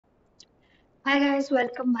Hi guys,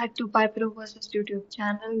 welcome back to Piper vs YouTube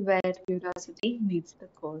channel where curiosity meets the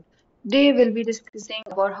code. Today we'll be discussing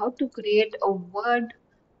about how to create a word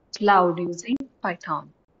cloud using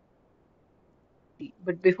Python.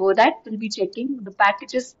 But before that, we'll be checking the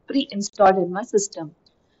packages pre-installed in my system.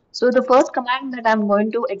 So the first command that I'm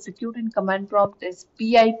going to execute in command prompt is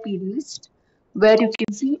pip list, where you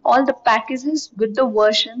can see all the packages with the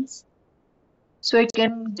versions. So I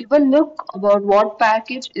can give a look about what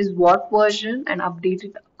package is what version and update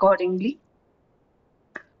it accordingly.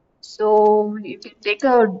 So you can take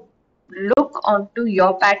a look onto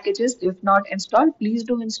your packages. If not installed, please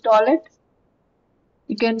do install it.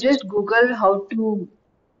 You can just Google how to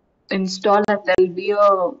install and there will be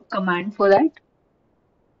a command for that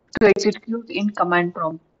to execute in command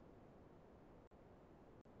prompt.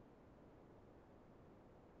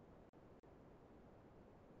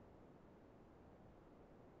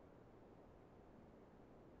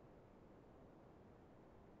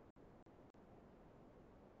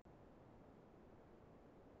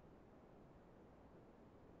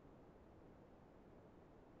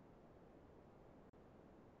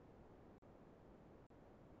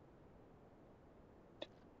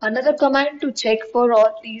 Another command to check for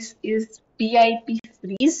all these is pip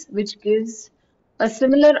freeze, which gives a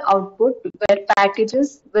similar output where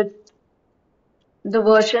packages with the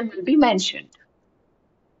version will be mentioned.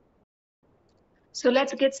 So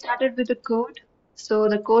let's get started with the code. So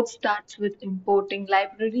the code starts with importing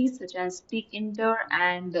libraries such as Tkinter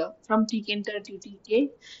and from Tkinter TTK.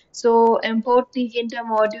 So import Tkinter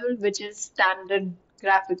module, which is standard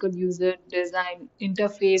graphical user design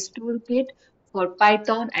interface toolkit for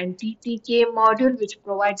Python, and TTK module, which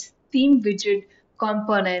provides theme widget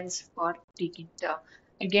components for Tkinter.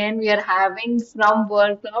 Again, we are having from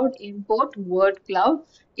WordCloud import WordCloud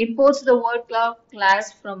imports the WordCloud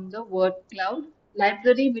class from the WordCloud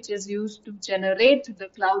library, which is used to generate the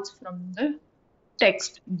clouds from the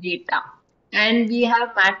text data. And we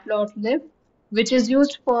have matplotlib, which is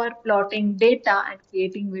used for plotting data and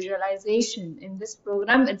creating visualization. In this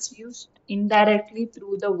program, it's used indirectly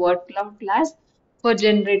through the word class for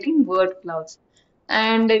generating word clouds.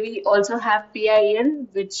 And we also have PIL,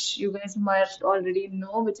 which you guys must already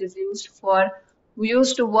know, which is used for we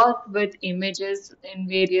used to work with images in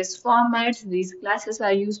various formats. These classes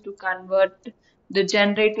are used to convert the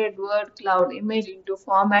generated word cloud image into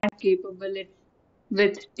format capable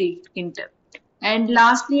with Tkinter. And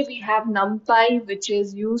lastly, we have NumPy, which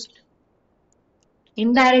is used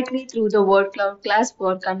indirectly through the word cloud class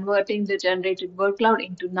for converting the generated word cloud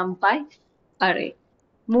into NumPy array.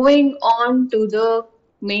 Moving on to the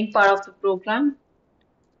main part of the program,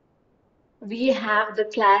 we have the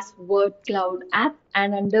class word cloud app,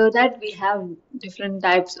 and under that we have different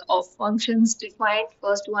types of functions defined.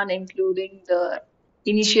 First one including the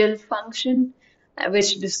initial function,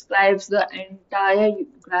 which describes the entire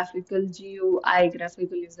graphical GUI,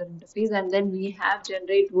 graphical user interface, and then we have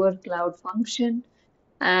generate word cloud function,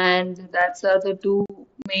 and that's the two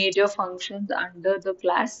major functions under the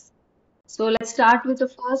class. So let's start with the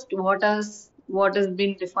first. What has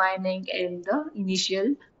been defining in the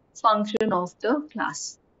initial function of the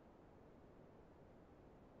class.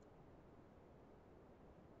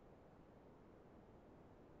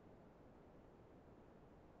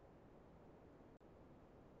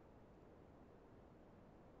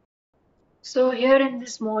 So here in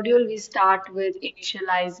this module, we start with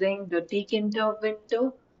initializing the Tkinter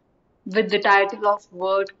window with the title of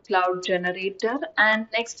word cloud generator, and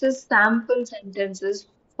next is sample sentences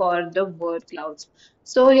for the word clouds.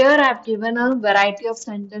 So here I've given a variety of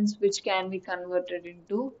sentence which can be converted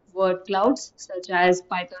into word clouds, such as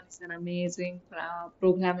Python is an amazing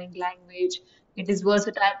programming language, it is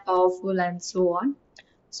versatile, powerful, and so on.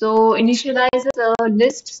 So initializes a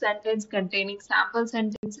list sentence containing sample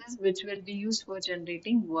sentences which will be used for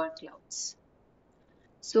generating word clouds.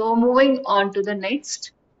 So moving on to the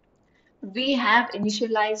next, we have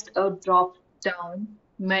initialized a drop-down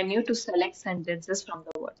menu to select sentences from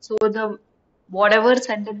the word. So the whatever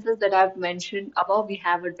sentences that I've mentioned above, we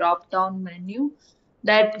have a drop-down menu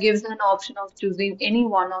that gives an option of choosing any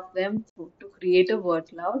one of them to create a word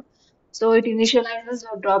cloud. So it initializes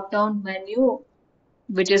a drop-down menu,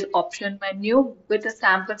 which is option menu with the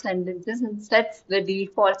sample sentences and sets the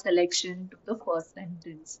default selection to the first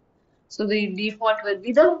sentence. So the default will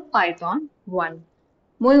be the Python one.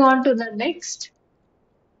 Moving on to the next,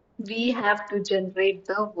 we have to generate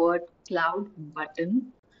the word cloud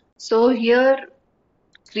button. So here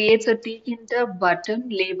creates a Tkinter button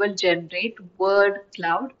labeled generate word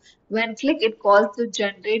cloud. When click, it calls the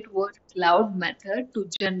generate word cloud method to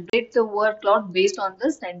generate the word cloud based on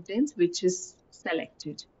the sentence which is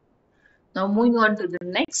selected. Now moving on to the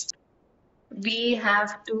next, we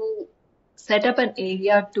have to set up an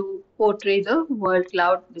area to portray the word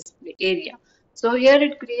cloud display area. So here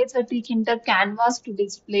it creates a Tkinter canvas to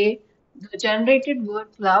display the generated word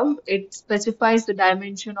cloud. It specifies the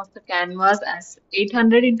dimension of the canvas as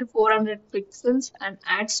 800 into 400 pixels and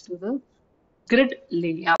adds to the grid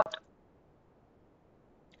layout.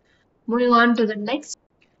 Moving on to the next,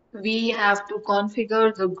 we have to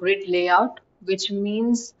configure the grid layout, which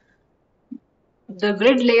means the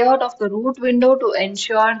grid layout of the root window to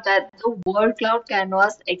ensure that the word cloud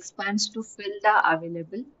canvas expands to fill the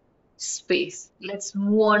available space. Let's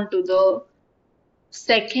move on to the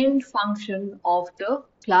second function of the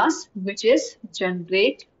class, which is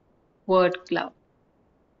generate word cloud.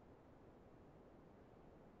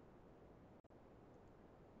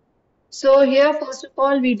 So here, first of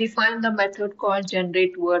all, we define the method called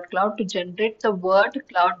generate word cloud to generate the word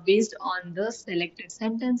cloud based on the selected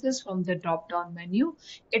sentences from the drop-down menu.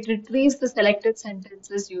 It retrieves the selected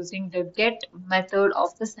sentences using the get method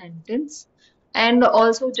of the sentence and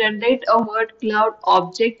also generate a word cloud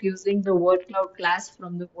object using the word cloud class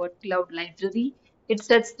from the word cloud library. It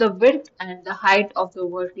sets the width and the height of the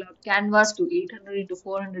word cloud canvas to 800 into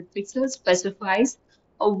 400 pixels, specifies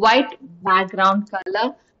a white background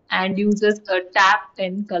color and uses a tab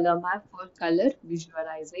 10 color map for color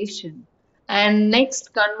visualization. And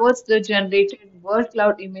next converts the generated word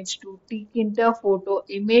cloud image to Tkinter photo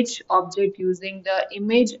image object using the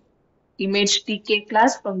image TK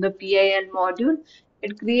class from the PIN module.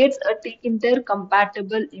 It creates a Tkinter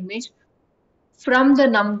compatible image from the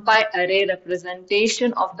NumPy array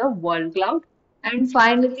representation of the word cloud. And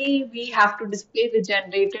finally, we have to display the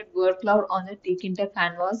generated word cloud on the Tkinter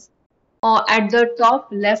canvas at the top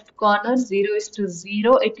left corner, 0 is to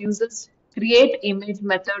 0, it uses create image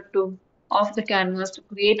method to of the canvas to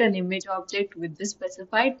create an image object with the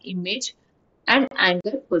specified image and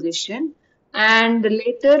anchor position. And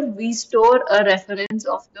later we store a reference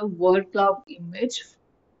of the word cloud image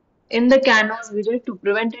in the canvas widget to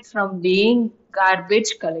prevent it from being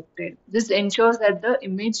garbage collected. This ensures that the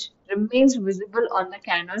image remains visible on the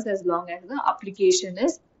canvas as long as the application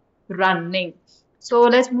is running. So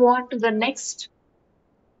let's move on to the next,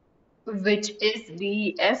 which is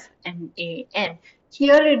VFMAN.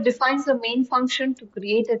 Here it defines the main function to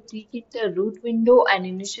create a Tkinter root window and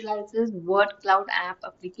initializes Word Cloud app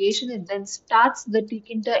application. It then starts the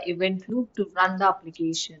Tkinter event loop to run the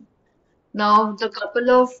application. Now, the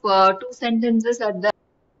couple of two sentences at the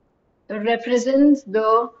represents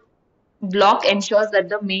the block ensures that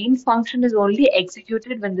the main function is only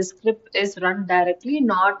executed when the script is run directly,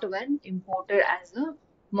 not when imported as a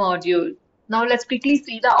module. Now let's quickly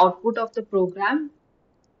see the output of the program.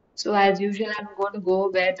 So as usual, I'm going to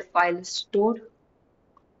go where the file is stored,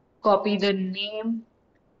 copy the name,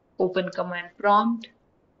 open command prompt,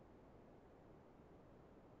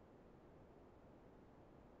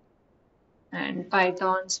 and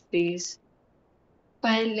Python space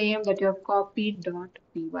file name that you have copied dot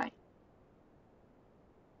py.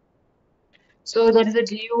 So there is a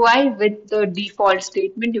GUI with the default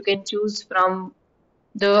statement. You can choose from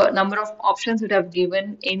the number of options that have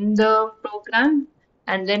given in the program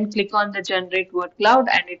and then click on the generate word cloud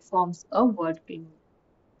and it forms a word cloud.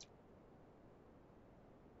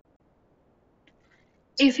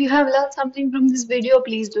 If you have learned something from this video,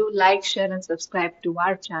 please do like, share and subscribe to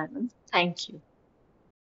our channel. Thank you.